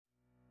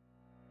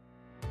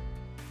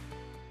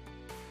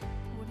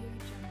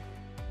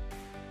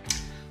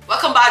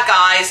Welcome back,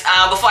 guys.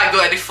 Before I go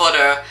any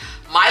further,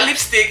 my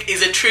lipstick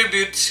is a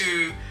tribute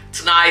to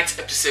tonight's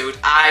episode.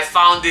 I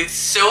found it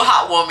so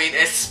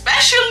heartwarming,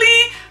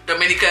 especially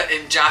Domenica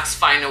and Jack's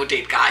final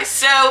date, guys.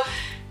 So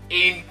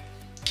in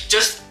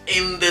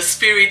the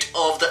spirit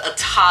of the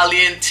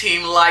Italian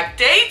theme-like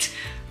date,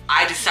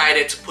 I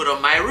decided to put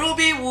on my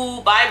Ruby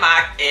Woo by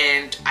MAC,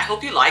 and I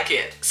hope you like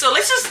it. So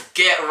let's just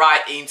get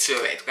right into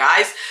it,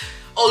 guys.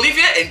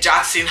 Olivia and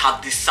Jackson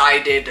have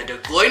decided that they're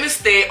going to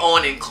stay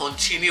on and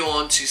continue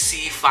on to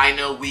see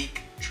final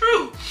week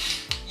through.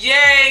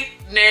 Yay,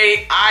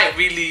 nay, I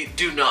really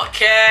do not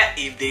care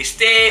if they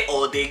stay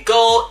or they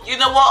go. You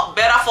know what?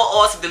 Better for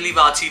us if they leave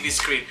our TV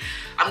screen.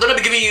 I'm gonna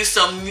be giving you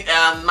some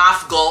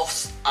math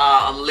golfs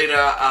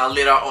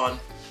later on.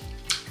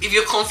 If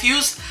you're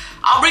confused,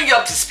 I'll bring you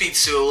up to speed.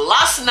 So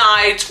last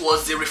night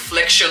was the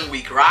reflection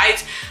week,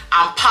 right?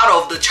 And part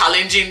of the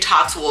challenging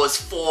task was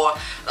for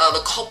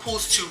the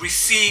couples to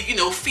receive,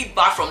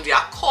 feedback from their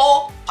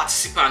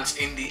co-participants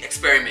in the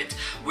experiment.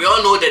 We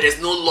all know that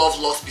there's no love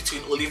lost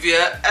between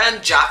Olivia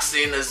and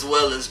Jackson, as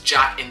well as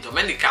Jack and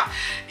Domenica.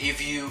 If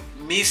you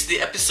missed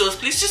the episodes,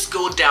 please just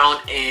go down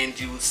and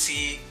you will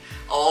see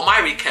all my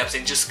recaps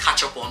and just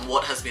catch up on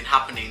what has been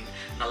happening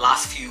in the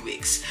last few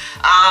weeks.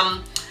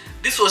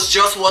 This was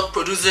just what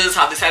producers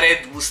have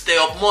decided will stir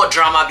up more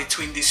drama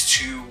between these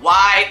two.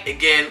 Why?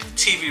 Again,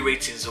 TV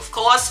ratings, of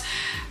course.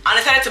 And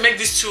decided to make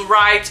these two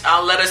write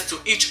letters to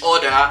each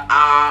other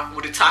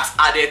with the task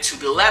added to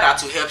the letter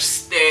to help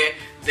steer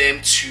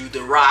them to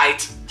the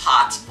right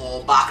path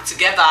or back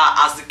together,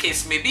 as the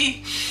case may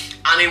be.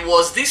 And it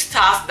was this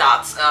task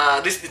that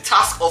the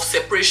task of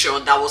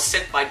separation that was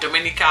set by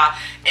Domenica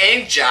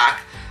and Jack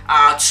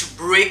to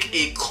break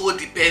a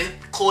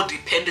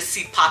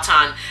codependency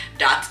pattern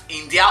that,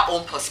 in their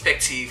own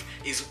perspective,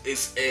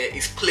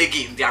 is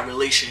plaguing their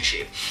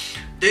relationship.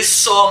 They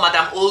saw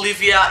Madame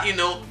Olivia,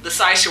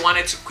 decide she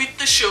wanted to quit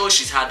the show.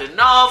 She's had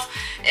enough,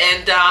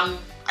 and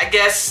I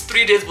guess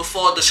 3 days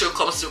before the show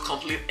comes to a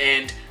complete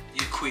end,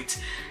 you quit.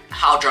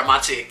 How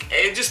dramatic!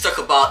 And just talk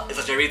about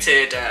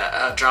exaggerated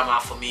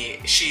drama for me.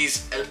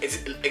 She's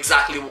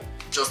exactly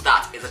just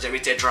that,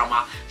 exaggerated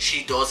drama.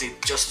 She does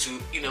it just to,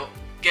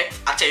 get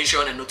attention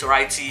and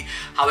notoriety,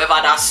 however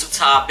that suits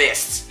her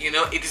best.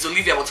 It is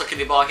Olivia we're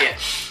talking about here.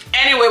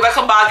 Anyway,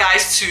 welcome back,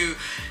 guys, to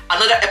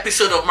another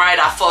episode of Married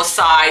at First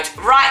Sight,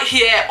 right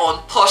here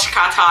on Posh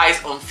Cat Eyes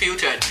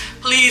Unfiltered.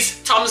 Please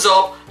thumbs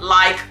up,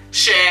 like,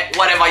 share,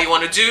 whatever you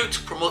want to do to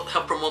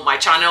help promote my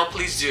channel.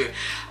 Please do.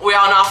 We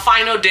are on our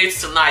final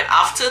dates tonight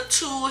after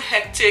 2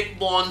 hectic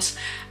months,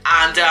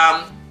 and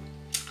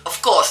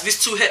of course,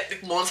 these 2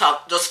 hectic months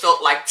have just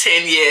felt like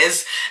 10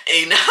 years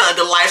in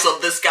the lives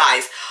of these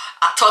guys.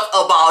 I talk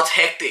about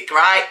hectic,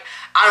 right?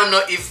 I don't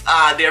know if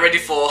they're ready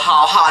for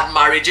how hard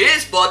marriage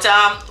is, but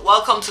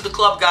welcome to the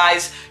club,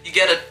 guys. You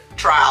get a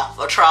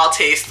trial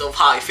taste of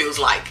how it feels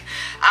like.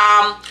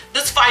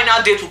 This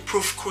final date will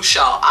prove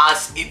crucial,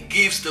 as it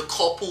gives the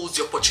couples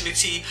the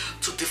opportunity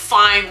to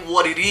define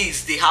what it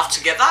is they have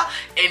together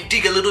and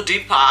dig a little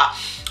deeper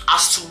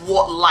as to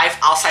what life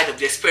outside of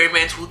the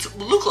experiment would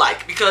look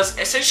like. Because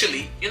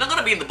essentially, you're not going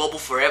to be in the bubble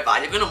forever.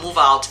 You're going to move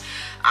out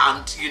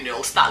and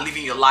start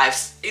living your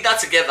lives either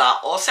together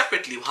or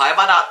separately,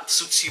 however that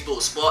suits you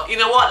both. But you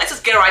know what, let's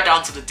just get right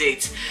down to the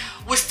date.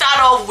 We start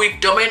off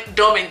with Dom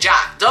and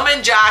Jack. Dom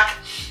and Jack,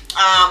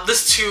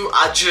 these two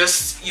are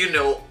just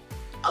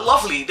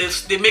lovely.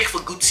 They make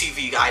for good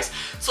TV, guys.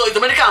 So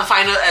Domenica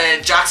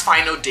and Jack's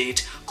final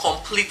date,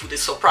 complete with a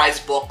surprise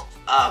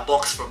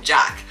box from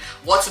Jack.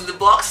 What's in the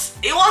box?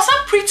 It was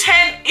a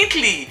pretend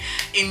Italy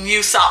in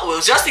New South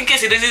Wales. Just in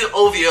case it isn't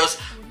obvious,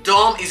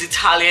 Dom is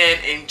Italian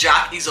and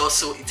Jack is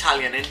also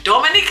Italian, and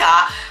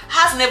Domenica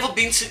has never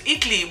been to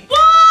Italy.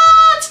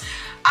 What?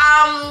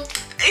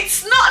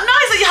 It's not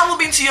nice that you haven't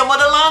been to your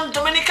motherland,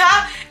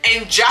 Domenica.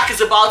 And Jack is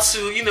about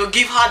to,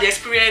 give her the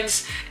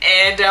experience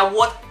and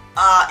what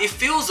it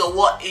feels, or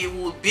what it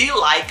would be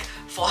like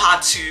for her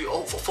to,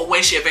 or for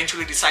when she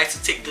eventually decides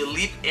to take the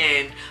leap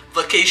and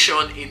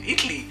vacation in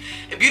Italy.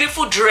 A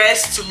beautiful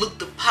dress to look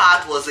the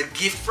part was a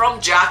gift from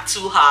Jack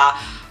to her.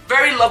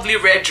 Very lovely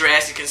red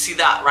dress. You can see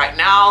that right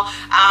now.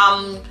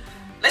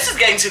 Let's just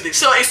get into this.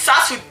 So it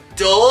starts with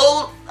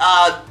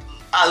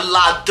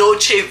La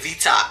Dolce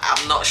Vita.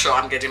 I'm not sure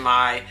I'm getting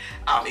my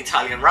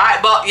Italian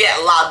right, but yeah,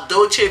 La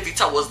Dolce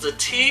Vita was the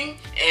theme,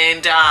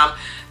 and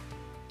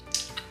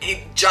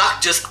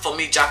Jack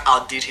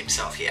outdid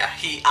himself here.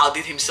 He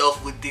outdid himself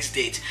with this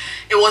date.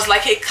 It was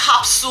like a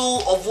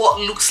capsule of what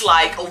it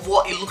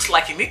looks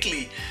like in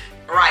Italy,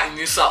 right in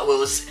New South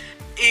Wales.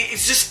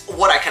 It's just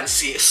what I can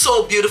see.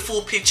 So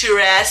beautiful,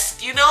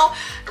 picturesque,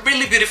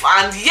 really beautiful.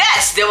 And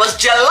yes, there was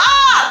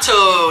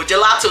gelato.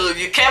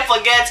 You can't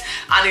forget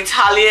an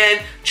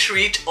Italian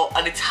treat or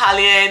an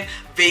Italian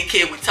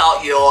vacay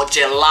without your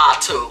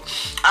gelato.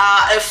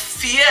 A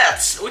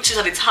Fiat, which is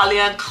an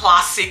Italian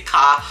classic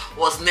car,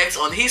 was next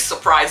on his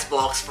surprise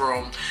box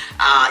from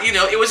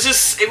it was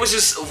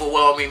just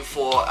overwhelming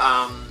for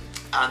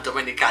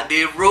Domenica.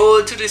 They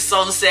rode to the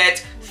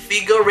sunset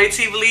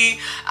figuratively,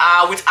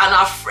 with an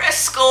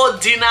alfresco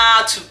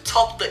dinner to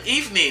top the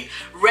evening.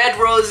 Red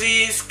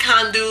roses,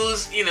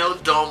 candles, you know,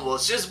 Dom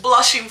was just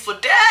blushing for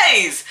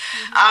days.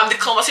 The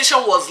conversation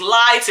was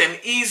light and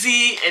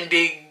easy, and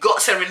they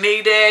got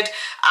serenaded,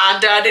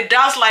 and they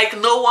danced like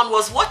no one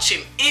was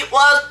watching. It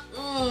was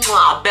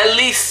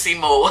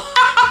bellissimo.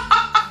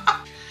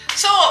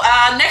 So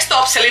next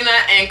up, Selena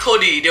and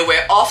Cody, they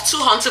were off to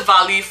Hunter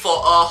Valley for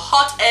a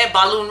hot air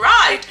balloon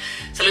ride.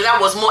 Selena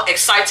was more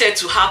excited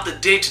to have the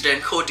date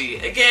than Cody.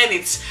 Again,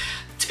 it's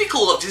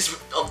typical of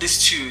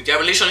these two. Their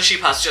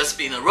relationship has just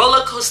been a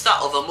roller coaster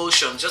of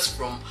emotions just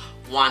from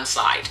one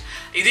side.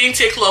 It didn't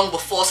take long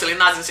before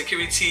Selena's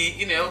insecurity,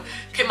 you know,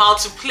 came out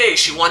to play.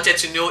 She wanted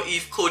to know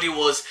if Cody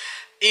was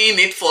in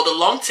it for the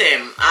long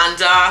term,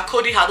 and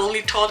Cody had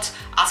only thought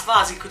as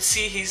far as he could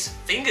see his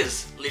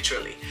fingers,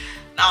 literally.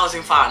 That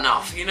wasn't far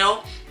enough, you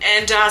know.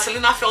 And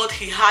Selena felt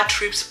he had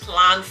trips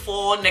planned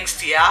for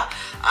next year,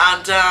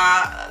 and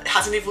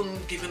hasn't even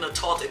given a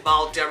thought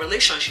about their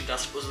relationship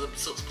that's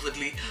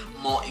supposedly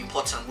more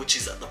important, which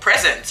is the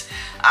present.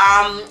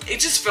 It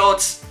just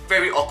felt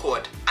very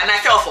awkward, and I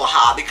felt for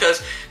her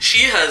because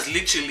she has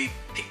literally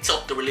picked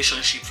up the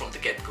relationship from the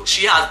get-go.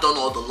 She has done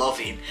all the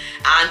loving,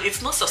 and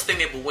it's not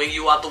sustainable when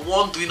you are the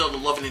one doing all the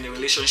loving in a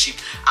relationship.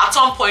 At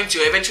some point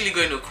you're eventually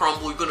going to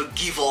crumble, you're going to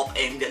give up,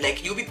 and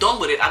like you'll be done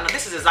with it. And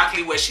this is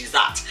exactly where she's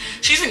at.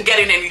 She isn't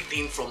getting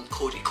anything from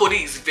Cody. Cody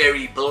is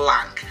very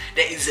blank.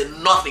 There is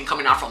nothing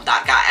coming out from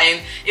that guy,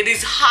 and it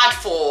is hard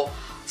for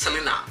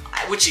Selena,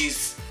 which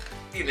is,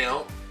 you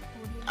know,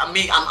 for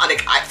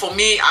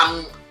me,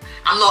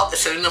 I'm not a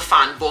Selena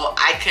fan, but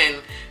I can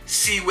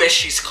see where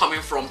she's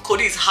coming from.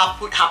 Cody is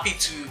happy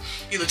to,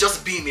 you know,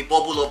 just be in a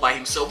bubble all by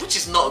himself, which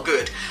is not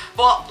good.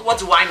 But what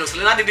do I know?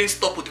 Selena didn't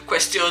stop with the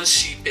questions.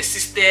 She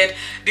persisted.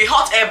 The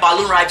hot air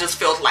balloon ride just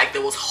felt like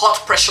there was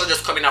hot pressure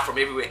just coming out from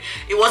everywhere.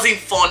 It wasn't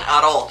fun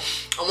at all.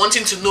 And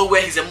wanting to know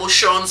where his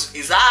emotions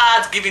is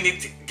at, giving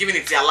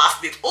it their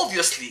last date,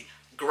 obviously,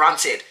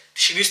 granted.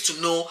 She needs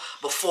to know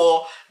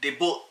before they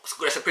both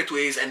go their separate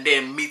ways and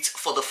then meet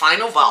for the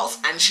final vows,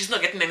 and she's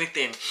not getting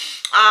anything.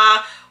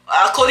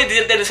 Cody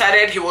then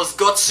decided he was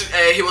going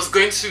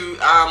to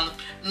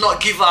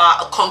not give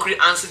her a concrete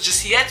answer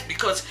just yet,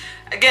 because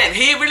again,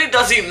 he really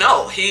doesn't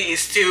know. He is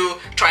still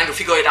trying to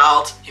figure it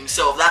out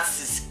himself.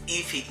 That's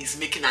if he is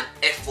making an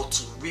effort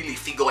to really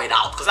figure it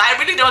out, because I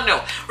really don't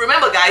know.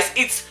 Remember guys,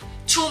 it's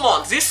 2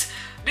 months.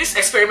 This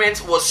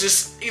experiment was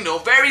just, you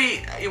know,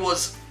 it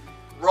was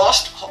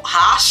rushed,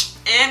 harsh,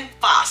 and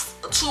fast.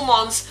 2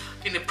 months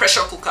in a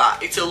pressure cooker,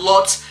 it's a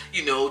lot,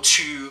 you know,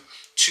 to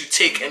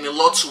take, and a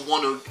lot to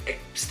want to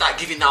start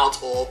giving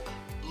out or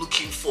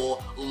looking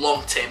for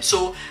long term.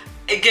 So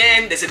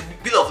again, there's a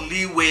bit of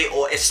leeway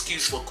or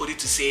excuse for Cody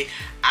to say,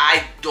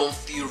 I don't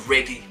feel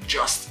ready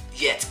just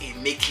yet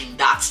in making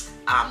that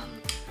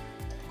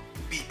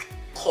big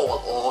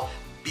call or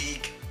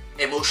big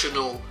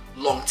emotional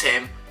long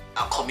term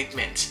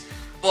commitment.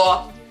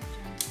 But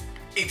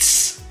it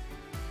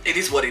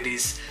is what it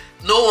is.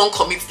 No one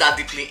commits that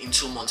deeply in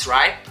 2 months,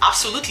 right?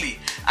 Absolutely.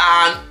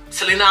 And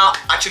Selena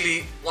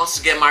actually wants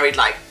to get married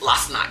like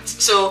last night.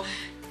 So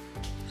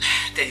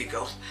there you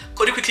go.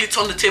 Cody quickly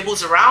turned the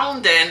tables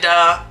around and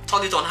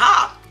turned it on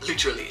her,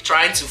 literally,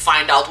 trying to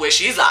find out where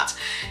she is at.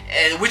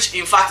 And which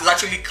in fact is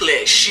actually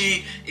clear.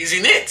 She is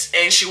in it,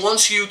 and she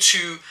wants you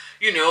to,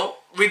 you know,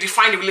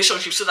 redefine the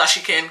relationship so that she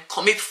can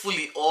commit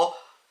fully, or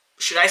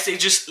should I say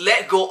just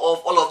let go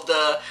of all of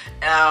the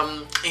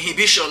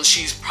inhibitions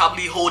she's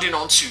probably holding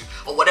on to,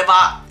 or whatever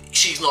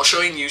she's not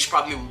showing you, she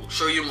probably will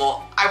show you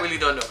more. I really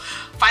don't know.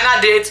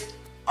 Final date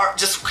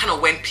just kind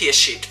of went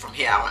pear-shaped from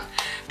here on.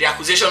 The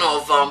accusation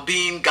of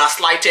being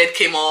gaslighted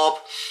came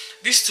up.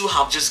 These two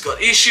have just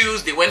got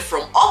issues. They went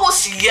from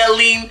almost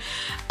yelling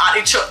at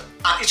each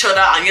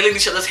other and yelling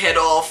each other's head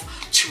off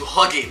to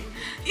hugging.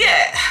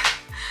 Yeah.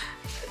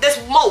 There's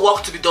more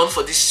work to be done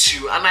for these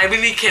two, and I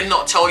really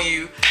cannot tell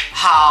you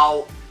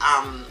how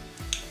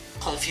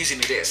confusing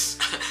it is,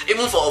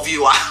 even for a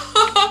viewer.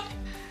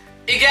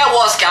 It get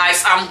worse,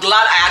 guys. I'm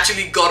glad I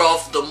actually got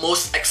off the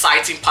most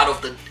exciting part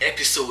of the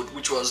episode,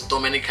 which was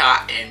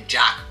Domenica and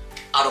Jack,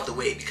 out of the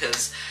way,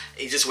 because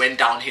it just went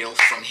downhill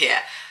from here.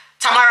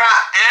 Tamara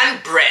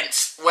and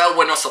Brent, well,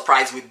 we're not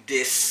surprised with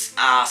this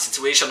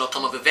situation or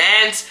turn of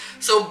events.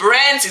 So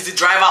Brent is the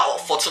driver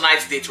for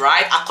tonight's date,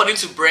 right? According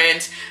to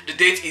Brent, the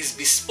date is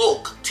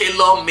bespoke,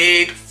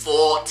 tailor-made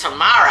for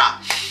Tamara.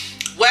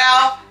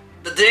 Well,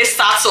 the day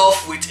starts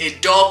off with a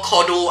dog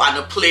cuddle and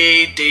a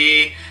play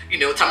day. You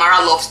know,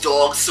 Tamara loves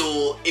dogs,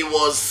 so it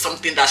was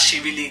something that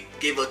she really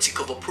gave a tick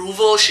of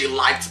approval. She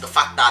liked the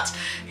fact that,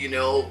 you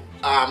know,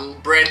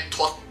 Brent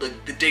thought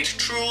the date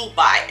through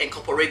by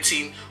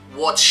incorporating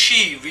what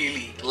she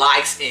really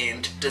likes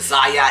and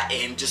desire,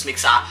 and just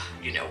makes her,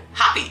 you know,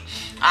 happy.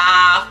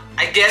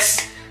 I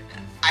guess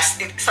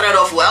it started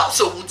off well,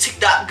 so we'll take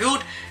that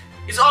good.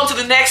 it's on to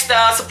the next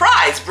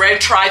surprise.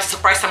 Brent tried to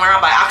surprise Tamara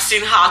by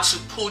asking her to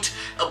put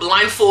a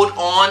blindfold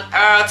on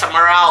her.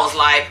 Tamara was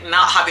like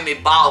not having a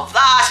bar of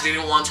that. She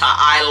didn't want her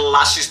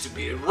eyelashes to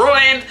be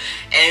ruined,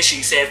 and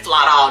she said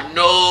flat out,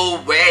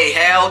 no way,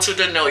 hell to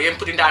the no, you ain't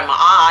putting that in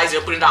my eyes,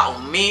 you're putting that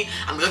on me.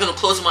 I'm just gonna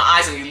close my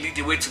eyes and you lead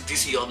the way to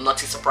this your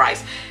naughty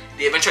surprise.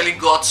 They eventually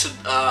got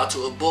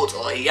to a boat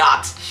or a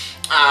yacht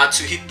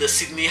to hit the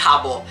Sydney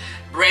Harbour.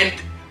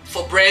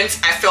 For Brent,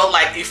 I felt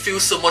like it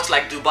feels so much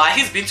like Dubai.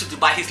 He's been to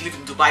Dubai, he's lived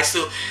in Dubai,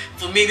 so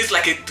for me this is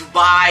like a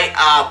Dubai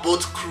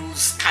boat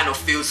cruise kind of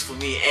feels for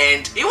me,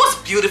 and it was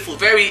beautiful,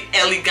 very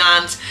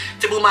elegant.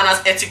 Table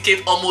manners,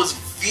 etiquette almost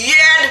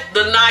veered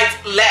the night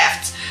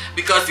left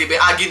because they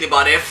were arguing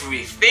about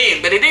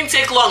everything, but it didn't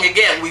take long.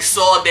 Again, we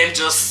saw them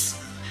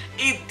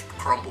it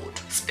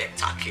crumbled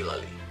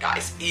spectacularly,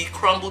 guys. It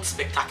crumbled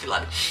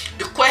spectacularly.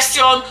 The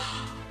question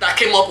that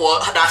came up,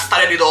 that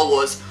started it all,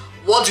 was,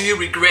 what do you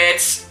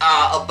regret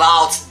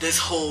about this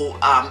whole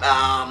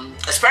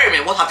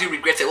experiment? What have you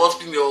regretted? What's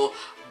been your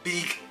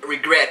big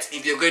regret,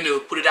 if you're going to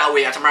put it that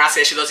way? And Tamara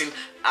says she doesn't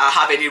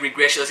have any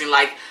regret. She doesn't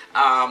like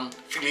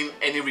feeling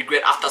any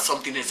regret after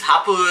something has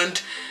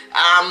happened.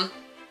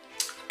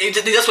 They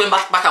just went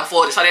back and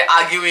forth. They started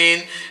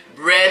arguing.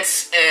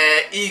 Brett's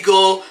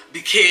ego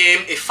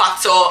became a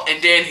factor,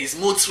 and then his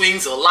mood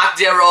swings or lack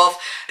thereof.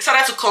 They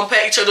started to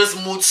compare each other's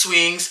mood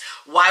swings,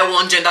 why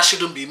one gender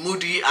shouldn't be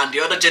moody and the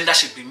other gender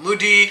should be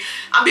moody.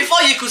 And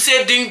before you could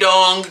say ding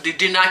dong, the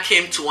dinner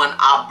came to an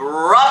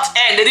abrupt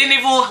end. They didn't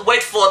even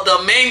wait for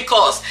the main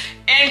course.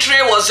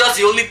 Entry was just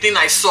the only thing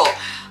I saw.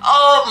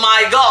 Oh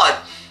my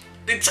god,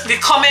 the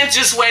comments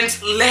just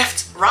went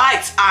left,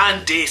 right,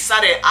 and they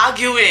started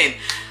arguing.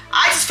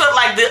 I just felt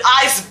like the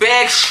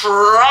iceberg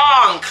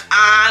shrunk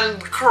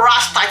and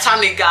crashed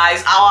Titanic,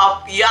 guys.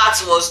 Our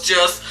yacht was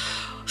just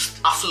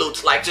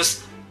afloat, like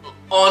just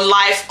on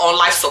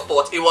life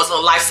support. It was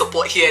on life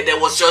support here. There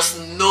was just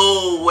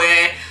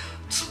nowhere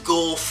to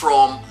go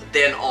from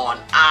then on,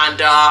 and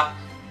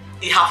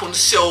it happened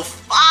so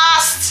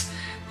fast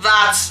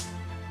that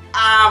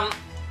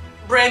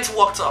Brent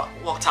walked out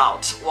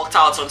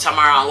on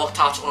Tamara and walked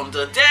out on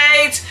the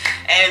date,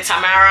 and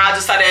Tamara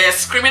just started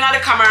screaming at the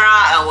camera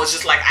and was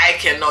just like, I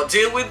cannot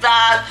deal with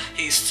that,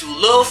 he's too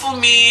low for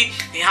me,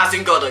 he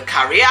hasn't got a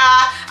career.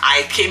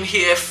 I came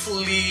here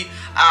fully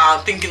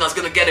thinking I was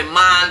gonna get a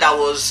man that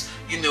was,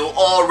 you know,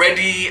 all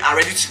ready and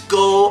ready to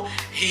go.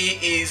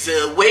 He is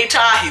a waiter,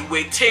 he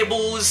wait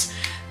tables.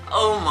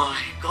 Oh my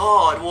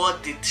god,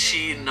 what did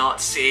she not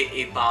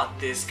say about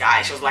this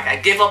guy? She was like, I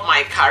gave up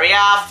my career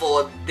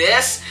for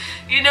this.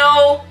 You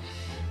know,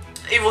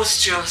 it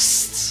was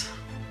just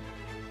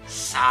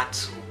sad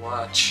to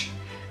watch.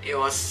 It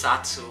was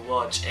sad to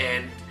watch,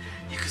 and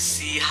you could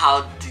see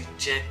how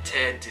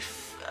dejected,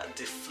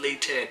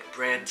 deflated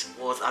Brent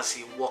was as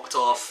he walked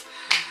off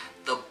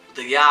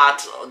the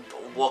yacht,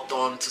 walked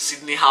on to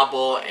Sydney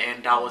Harbour,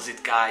 and that was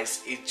it,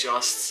 guys. It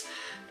just,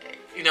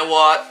 you know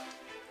what?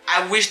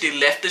 I wish they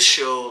left the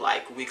show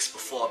like weeks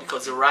before,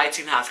 because the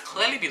writing has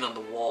clearly been on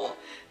the wall.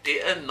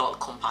 They are not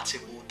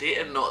compatible. They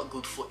are not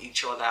good for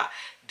each other.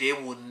 They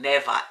will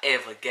never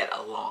ever get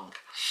along.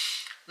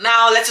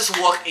 Now let's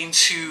just walk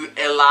into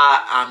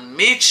Ella and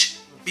Mitch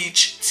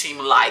beach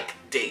team-like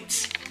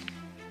dates.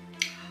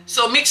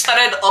 So Mitch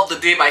started off the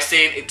day by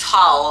saying a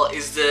towel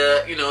is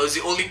the, you know, is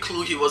the only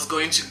clue he was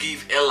going to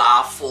give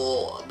Ella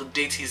for the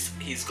date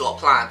he's got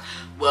planned.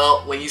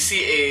 Well, when you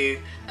see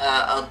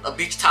a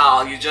beach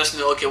towel, you just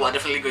know, okay, we're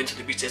definitely going to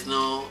the beach. There's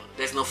no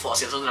fuss,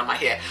 there's nothing on my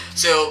hair.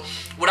 So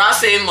without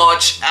saying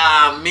much,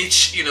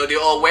 Mitch, you know, they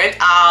all went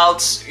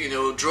out, you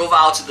know, drove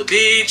out to the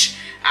beach,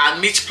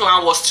 and Mitch's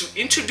plan was to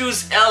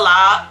introduce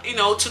Ella, you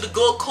know, to the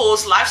Gold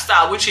Coast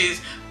lifestyle, which is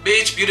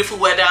beach, beautiful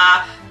weather,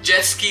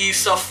 jet ski,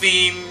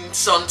 surfing,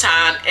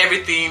 suntan,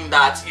 everything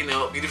that, you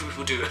know, beautiful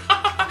people do.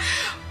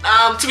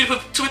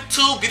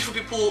 Two beautiful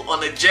people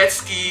on a jet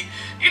ski,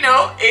 you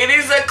know, it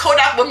is a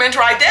Kodak moment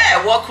right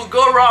there. What could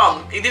go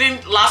wrong? It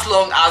didn't last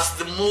long, as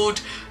the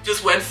mood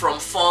just went from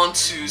fun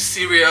to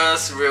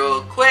serious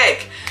real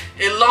quick.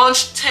 A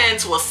lunch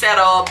tent was set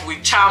up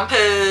with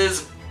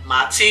champers,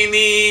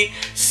 martini,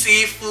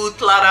 seafood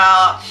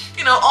platter,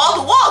 you know,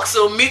 all the work.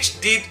 So Mitch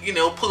did, you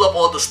know, pull up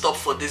all the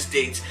stuff for this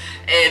date,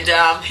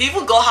 and he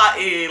even got her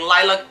a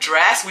lilac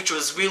dress, which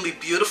was really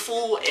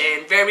beautiful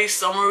and very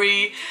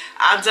summery,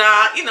 and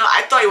you know,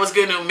 I thought it was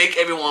going to make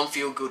everyone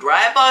feel good,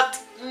 right? But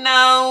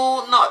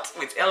no, not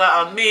with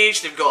Ella and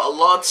Mitch. They've got a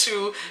lot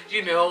to,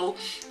 you know,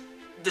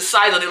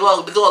 decide on. They've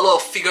got a lot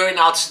of figuring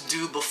out to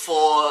do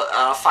before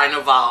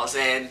final vows,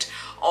 and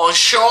on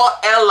shore,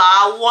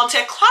 Ella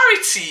wanted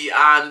clarity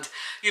and,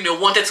 you know,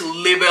 wanted to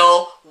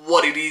label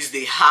what it is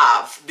they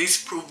have.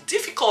 This proved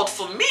difficult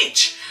for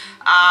Mitch.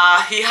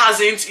 He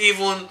hasn't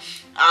even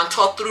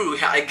thought through.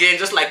 Again,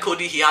 just like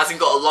Cody, he hasn't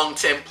got a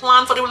long-term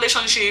plan for the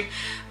relationship,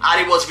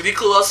 and it was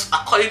ridiculous,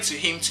 according to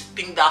him, to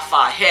think that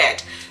far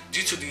ahead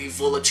due to the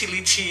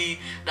volatility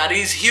that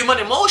is human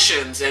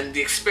emotions and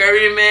the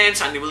experiments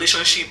and the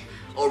relationship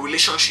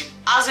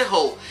as a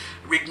whole,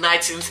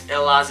 reigniting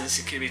Ella's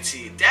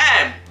insecurity.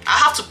 Damn, I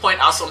have to point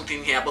out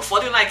something here. Before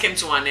the night came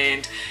to an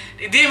end,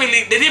 they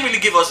didn't really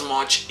give us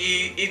much.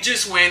 It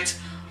just went,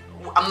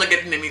 I'm not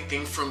getting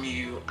anything from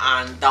you,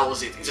 and that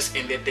was it. It just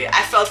ended there.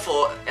 I felt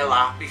for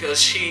Ella because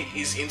she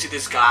is into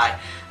this guy,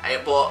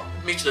 but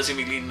Mitch doesn't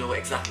really know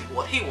exactly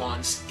what he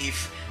wants,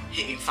 if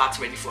he in fact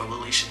ready for a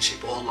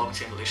relationship or a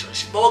long-term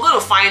relationship. But we're going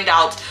to find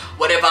out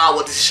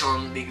what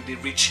decision they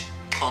reach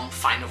come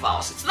final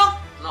vows. It's not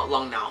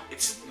long now.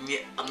 It's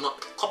not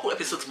a couple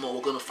episodes more.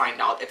 We're going to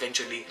find out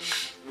eventually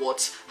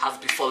what has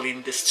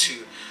befallen these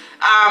two.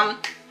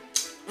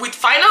 With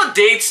final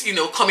dates, you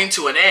know, coming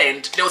to an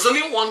end, there was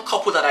only one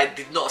couple that I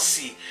did not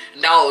see,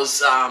 and that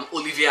was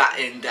Olivia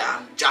and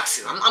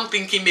Jackson. I'm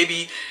thinking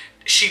maybe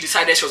she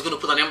decided she was going to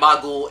put an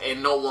embargo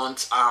and not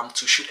want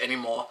to shoot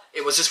anymore.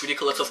 It was just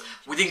ridiculous because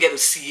we didn't get to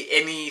see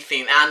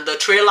anything, and the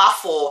trailer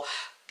for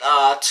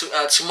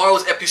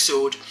tomorrow's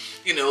episode,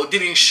 you know,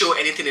 didn't show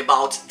anything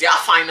about their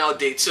final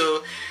date.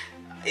 So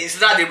is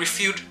that they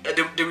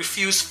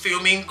refused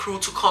filming crew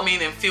to come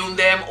in and film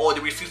them, or they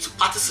refused to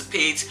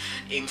participate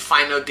in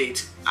final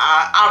date?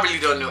 I really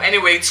don't know.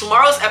 Anyway,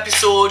 tomorrow's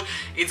episode,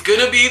 it's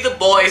gonna be the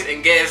boys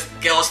and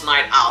girls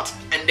night out,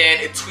 and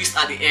then a twist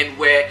at the end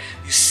where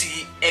you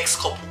see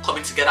ex-couple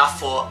coming together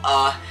for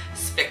a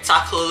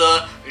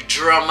spectacular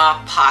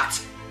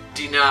drama-packed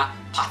dinner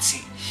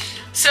party.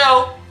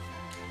 So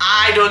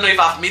I don't know if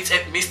I've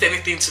missed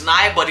anything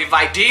tonight, but if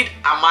I did,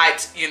 I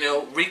might, you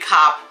know,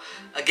 recap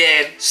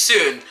again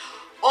soon.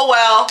 Oh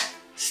well,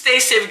 stay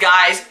safe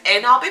guys,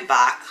 and I'll be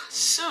back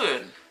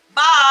soon.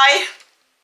 Bye.